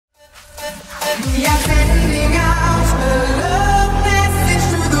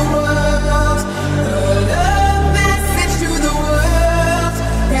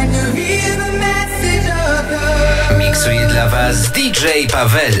z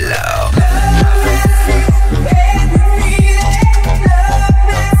DjPawello.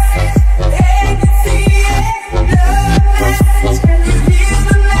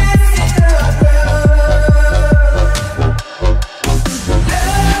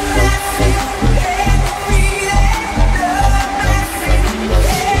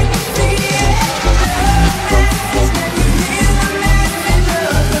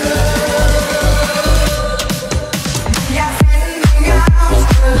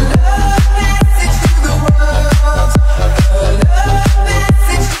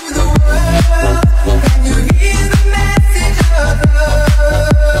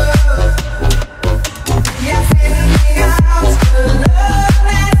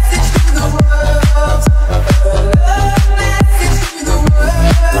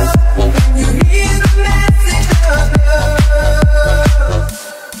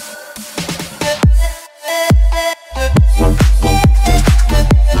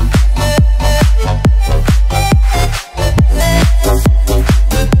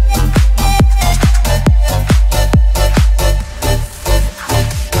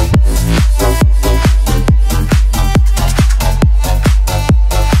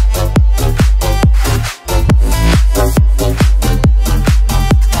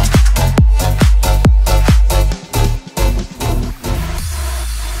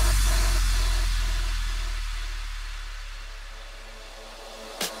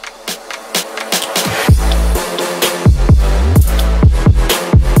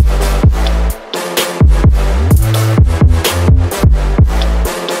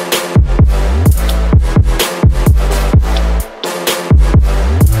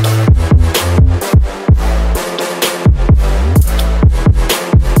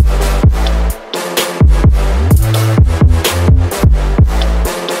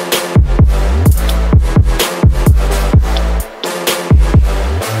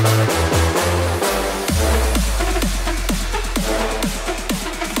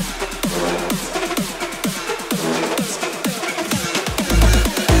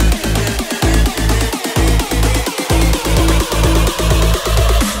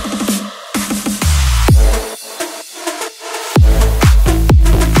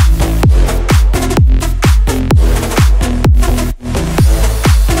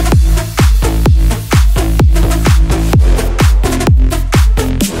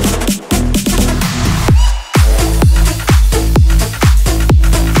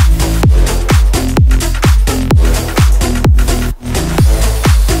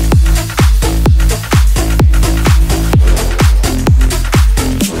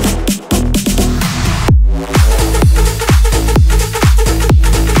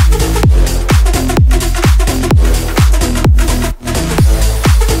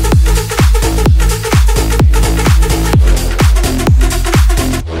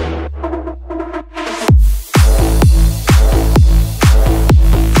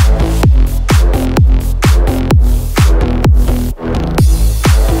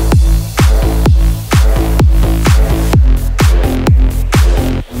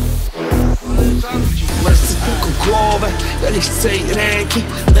 tej ręki.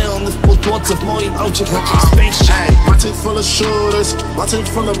 Neony w podłodze w moim aucie, taki spaceship. My team full of shooters, my team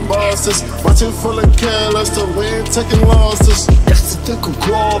full of bosses, my team full of killers, to win taking losses. Ja chcę tylko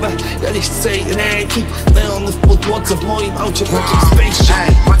głowę, ja nie chcę jej ręki. Neony w podłodze w moim aucie, taki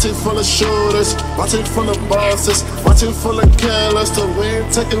spaceship. My team full of shooters, my team full of bosses, my team full of killers, to win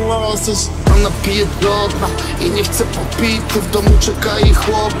taking losses. Ona pije do dna i nie chce popity. W domu czeka jej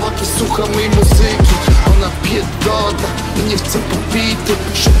chłopak i słucha mej muzyki. Ona pije do dna i nie chce popity.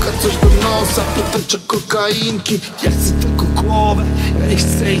 Szuka coś do nosa, pyta czy kokainki. Ja chcę tylko głowę, ja nie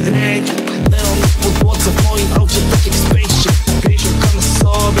chcę jej ręki. Neon w podłodze w moim aucie, tak jak spaceship. 50K na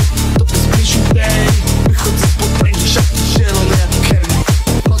sobie, to bez 50 daily. Wychodzę z potęgi, szafki zielone jak Kenny.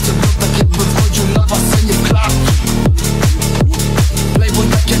 Noce to tak jakby wchodził na basenie w klatki. Playboy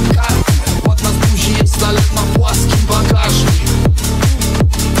tak jak karty. Ładna z buzi jest, ale ma płaski bagażnik.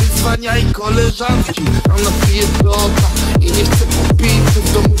 Wyzwania i koleżanki. Ona pije do dna i nie chce popity.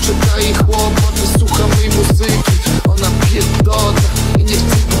 W domu czeka jej chłopak i słucha mej muzyki. Ona pije do dna i nie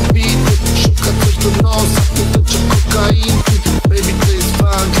chce popity. Szuka coś do nosa, pyta czy kokainki. Baby to jest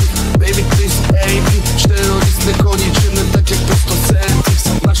banki, baby to jest AP. Czterolistne koniczyny, tak jak prosto Celtics.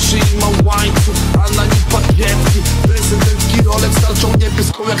 Na szyi ma łańcuch, a na nim pakietki. Prezydentki Rolex starczą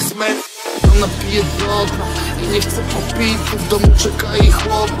niebieską jak smet. Ona pije do dna i nie chce popity. W domu czeka jej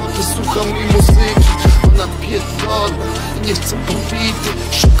chłopak i słucha mej muzyki. Ona pije do dna i nie nie chce popity.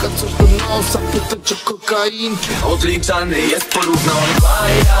 Szuka coś do nosa, pytać o kokainki. Odliczany jest porównon.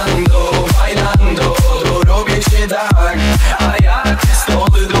 Bailando, bailando, to robię się tak. A jak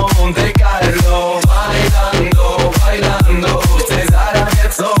stąd do Monte Carlo. Bailando, bailando, chcę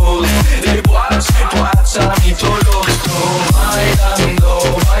zarabiać coś. Ty płacz, płacz, a mi to losto. Bailando,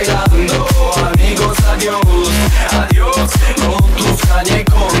 bailando, amigos, adios, adios. Gotówka, nie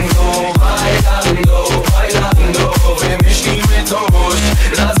konto. Bailando, bailando, wymyślimy coś.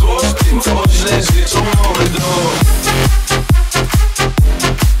 Na złość tym, co źle życzą mordo.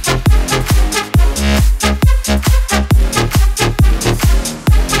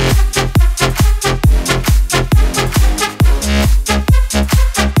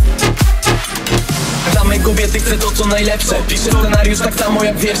 Kobiety chcę to co najlepsze. Piszę scenariusz tak samo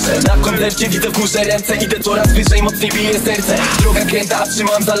jak wiersze. Na koncercie widzę w górze ręce. Idę coraz wyżej, mocniej bije serce. Droga kręta, a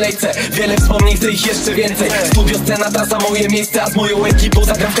trzymam za lejce. Wiele wspomnień, chcę ich jeszcze więcej. Studio, scena, trasa, moje miejsce. A z moją ekipą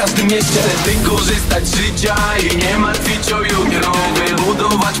zagram w każdym mieście. Chcę korzystać z życia i nie martwić o jutro.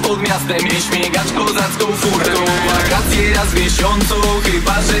 Wybudować pod miastem i śmigać kozacką furtką. Wakacje raz w miesiącu,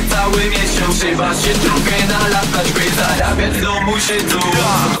 chyba że cały miesiąc. Trzeba się trochę nalatać, by zarabiać w domu siedząc.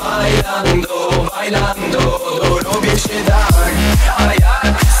 Bailando, bailando, to robię się tak. A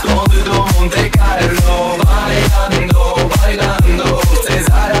jak stąd do Monte Carlo. Bailando, bailando, chcę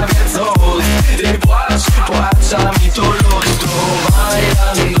zarabiać coś. Ty płacz, płacz, a mi to losto.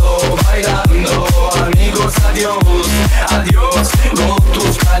 Bailando, bailando, amigos, adios, adios.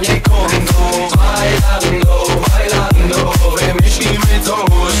 Gotówka, nie konto. Bailando, bailando, wymyślimy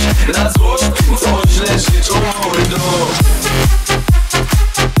coś. Na złość tym, co źle życzą mordo.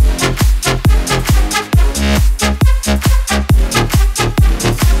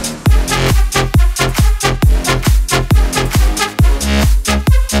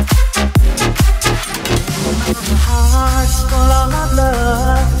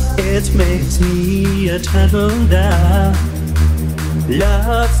 It makes me a total love.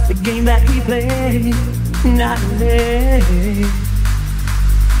 Love's the game that we play, not day.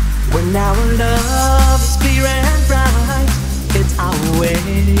 When our love is clear and bright, it's our way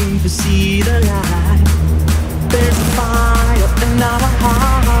to see the light. There's a fire in our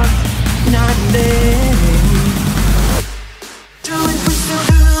heart, night and day. Do it, we still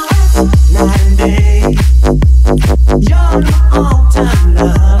do it, night and day. You're my all-time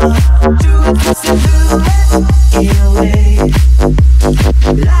love. Do it, we still do it, in a way.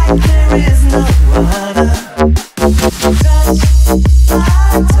 Like there is no other. Touch by touch,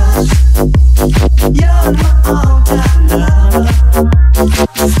 you're my all-time love.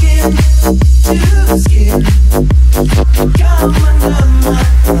 Skin to skin, come under my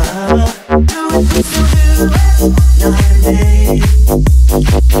collar. Do it, we still do it, night and day.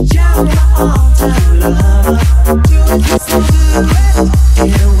 You're my all-time love. Do it, we still do it,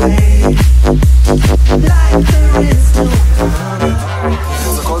 in a way. Like there is no other.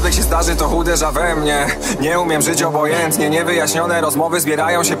 Cokolwiek się zdarzy, to uderza we mnie. Nie umiem żyć obojętnie. Niewyjaśnione rozmowy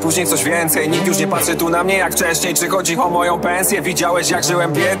zbierają się później w coś więcej. Nikt już nie patrzy tu na mnie jak wcześniej. Czy chodzi o moją pensję? Widziałeś jak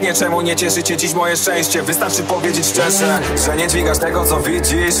żyłem biednie. Czemu nie cieszy cię dziś moje szczęście? Wystarczy powiedzieć szczerze, że nie dźwigasz tego co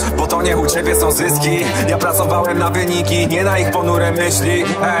widzisz, bo to nie u ciebie są zyski. Ja pracowałem na wyniki, nie na ich ponure myśli.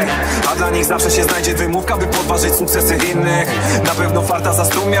 Hej, a dla nich zawsze się znajdzie wymówka, by podważyć sukcesy innych. Na pewno farta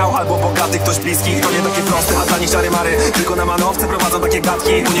zastrumiał, albo bogaty ktoś bliski. To nie takie proste, a dla nich czary mary. Tylko na manowce prowadzą takie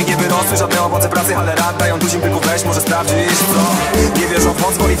gadki. U nich nie wyrosły żadne owoce pracy, ale rad dają tu ziembyku, weź może sprawdzisz co. Nie wierzą w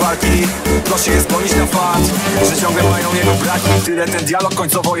moc woli walki, prosi je skłonić na fakt, że ciągle mają jego braki. Tyle ten dialog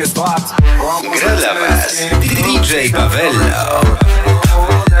końcowo jest wart. Gra dla was DjPawello.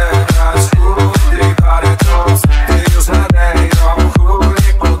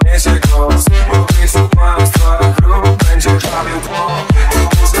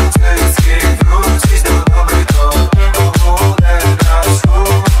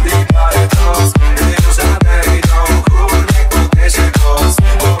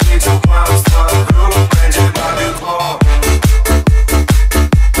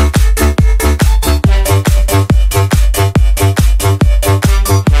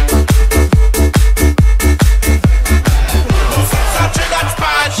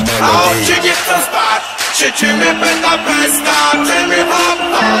 Krzyczymy Budapesta, czymy hop,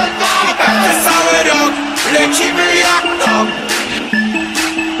 i tak przez cały rok lecimy jak to.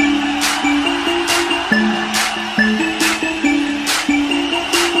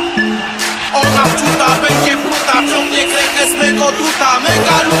 Ona wczuta, będzie pluta, ciągnie kręgę z mego tuta.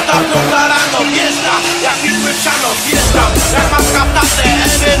 Mega luta, piąta rano wjeżdża, jak filmy w siano wjeżdżam. Jak matka w tatę,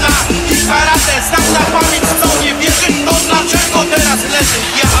 MMA i karate. Znam na pamięć co nie wierzy, to dlaczego teraz leży.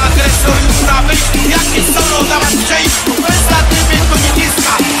 Ja agresor już na wyjściu, jak jest solo, dawać przejściu.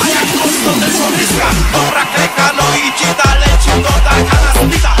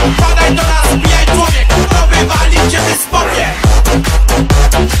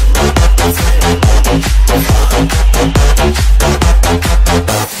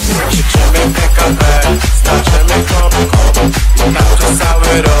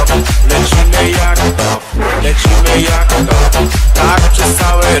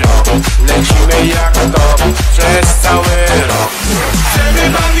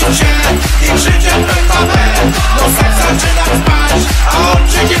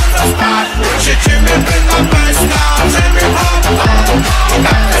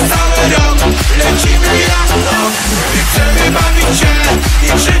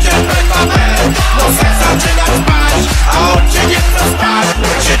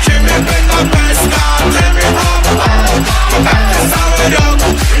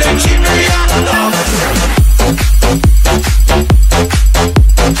 lecimy jak nowe.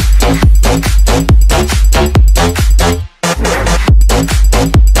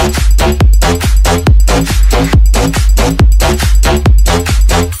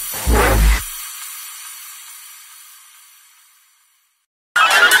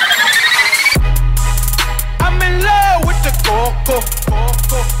 I'm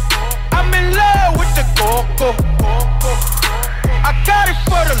in love with the coco. I got it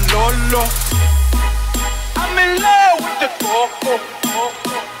for the Lolo. I'm in love with the coco.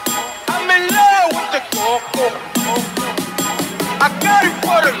 I'm in love with the coco. I got it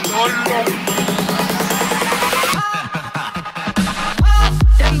for the Lolo.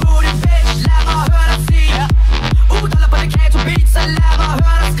 Den booty bitch, lad mig høre dig sige. Udholder på det kato beat, så lad mig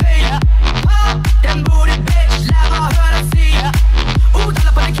høre dig skrige. Den booty bitch, lad mig høre dig sige.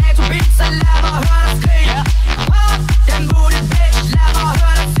 Udholder på det kato beat, så lad mig høre dig skrige. Den booty bitch, lad mig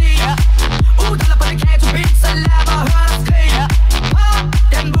høre dig sige. Udholder på det kato beat, så lad mig høre dig skrige.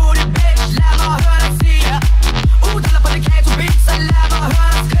 Den booty bitch, lad mig høre dig sige. Udholder på det kato beat, så lad mig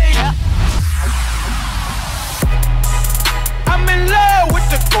høre dig skrige. I'm in love with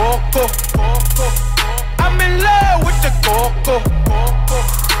the coco. I'm in love with the coco.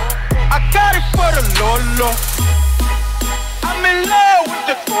 I got it for the Lolo. I'm in love with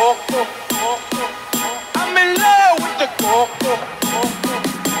the coco. I'm in love with the coco.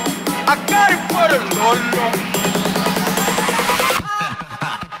 I got it for the Lolo.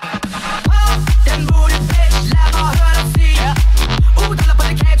 Den booty bitch, lad mig høre dig sige. Udholder på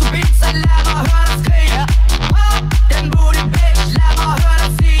det kato beat, så lad mig høre dig skrige. Den booty bitch, lad mig høre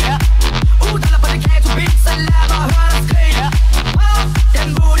dig sige. Udholder på det kato beat, så lad mig høre dig skrige. Den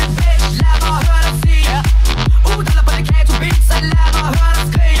booty bitch, lad mig høre dig sige. Udholder på det kato beat, så lad mig høre dig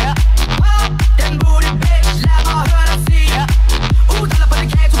skrige. Den booty bitch, lad mig høre dig sige. Udholder på det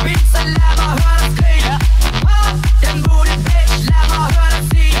kato beat, så lad mig høre dig skrige. Den booty bitch, lad mig høre dig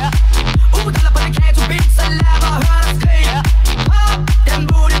sige. Udholder på det kato beat, så lad mig høre dig skrige. Den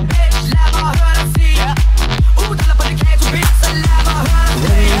booty bitch, lad mig høre dig sige. Udholder på det kato beat, så lad mig høre dig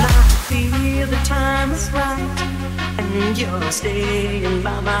skrige. When I feel the time is right and you're staying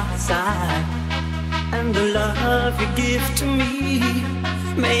by my side, and the love you give to me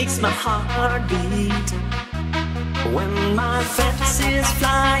makes my heart beat. When my fantasies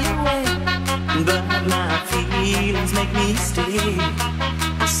fly away, but my feelings make me stay,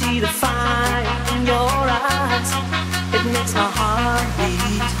 I see the fire in your eyes, it makes my heart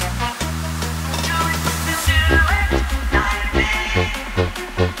beat.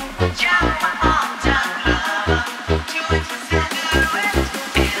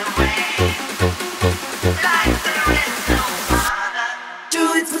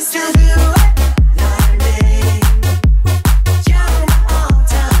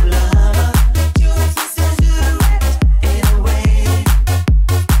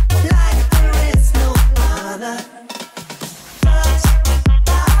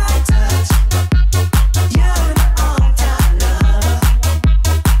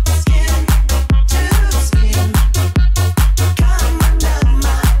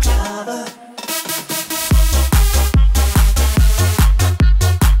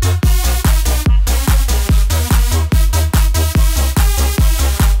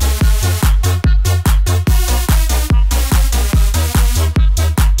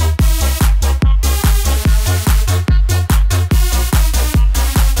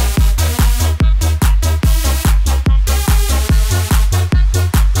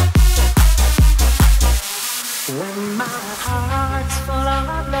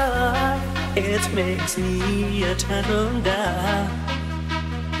 Makes me a tender.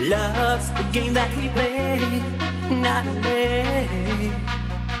 Love's the game that we play night and day.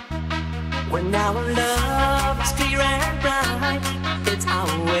 When our love is clear and bright, it's our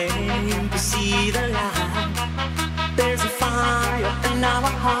way to see the light. There's a fire in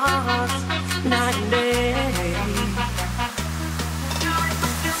our hearts night and day.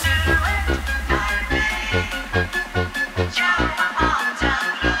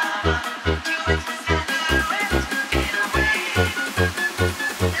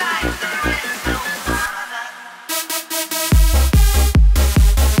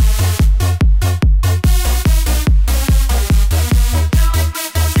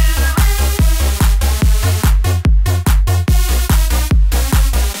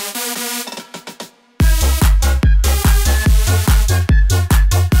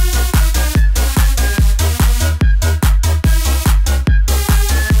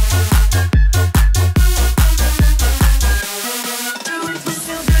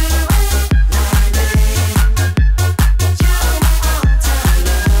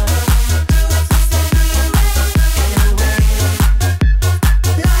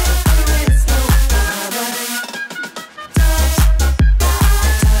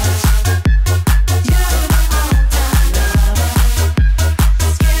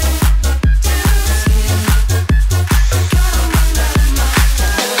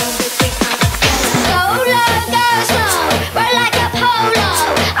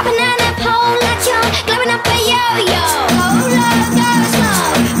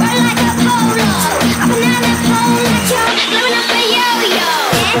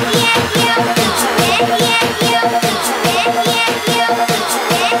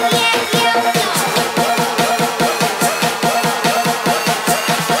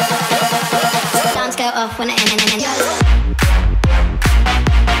 off when it ends.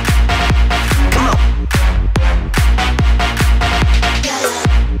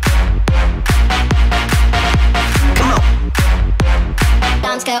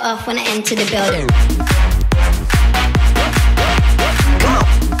 Dance go off when I enter the building.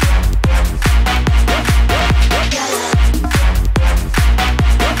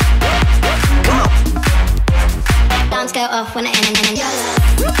 Dance go off when I enter the building.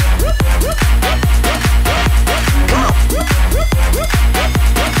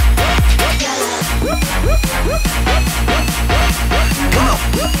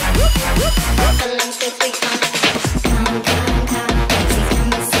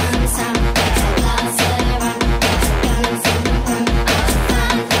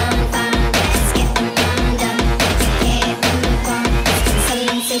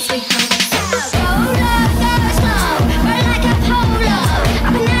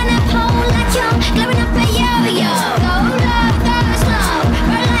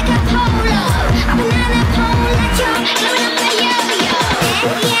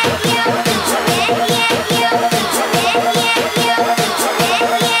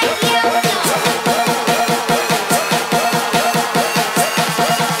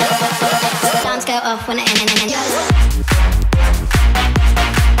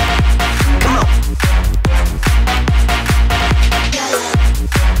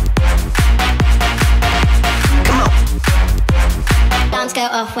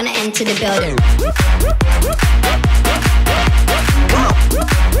 When I enter the building.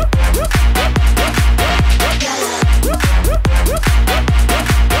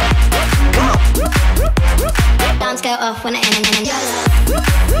 Dance go off when I enter the building.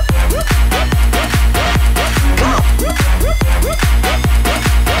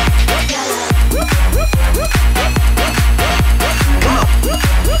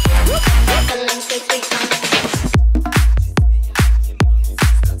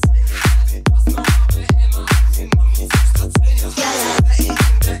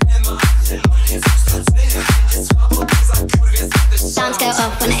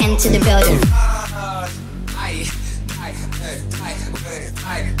 When I enter the building.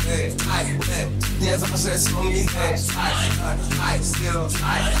 Nie zawsze wspomnij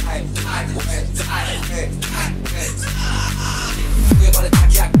ale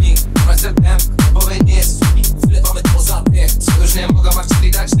tak jak mi, rozepnę, bo nie jest wlewamy to za mnie, co już nie mogę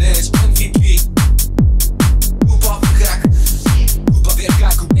marczyć dać żyć. MVP Kupa w krak, kupa wielka,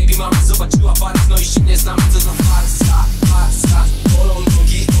 baby mamy zobaczyła bardzo, no i się nie znam, co za farsa. Bolą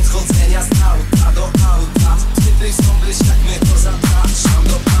nogi od chodzenia z auta do auta. Wtedy chcą być jak my, to zapraszam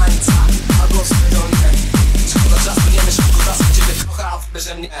do tańca albo swego nie. Szkoda czasu, nie myśl, szkoda z ciebie trochę, a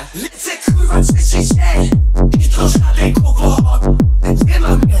wbierze mnie. Lecę kurwa trzeci dzień i to żaden kłopot. Nie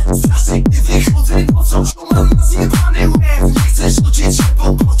mam mnie, strasznie gdy wychodzę.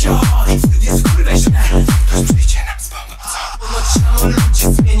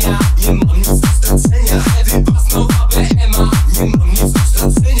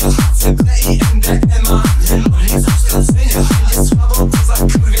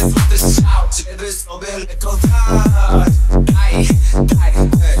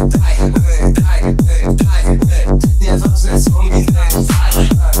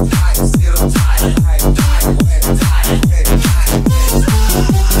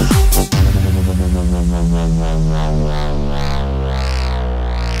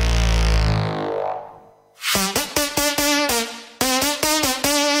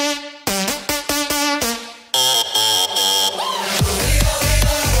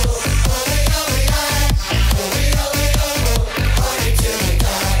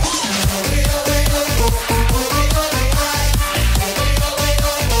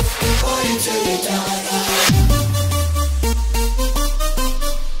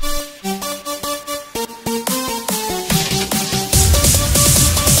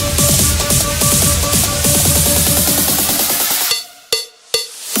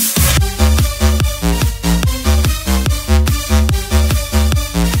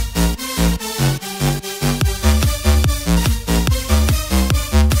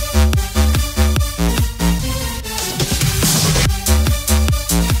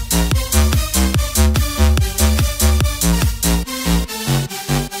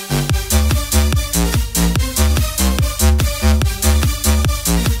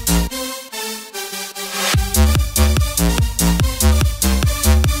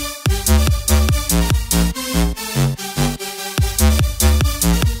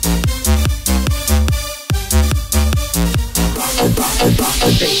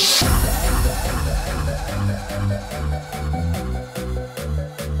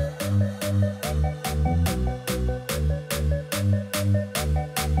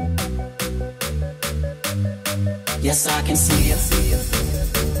 Yes, I can see her.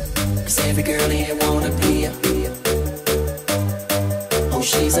 'Cause every girl here wanna be her. Oh,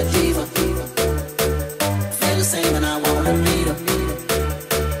 she's a diva.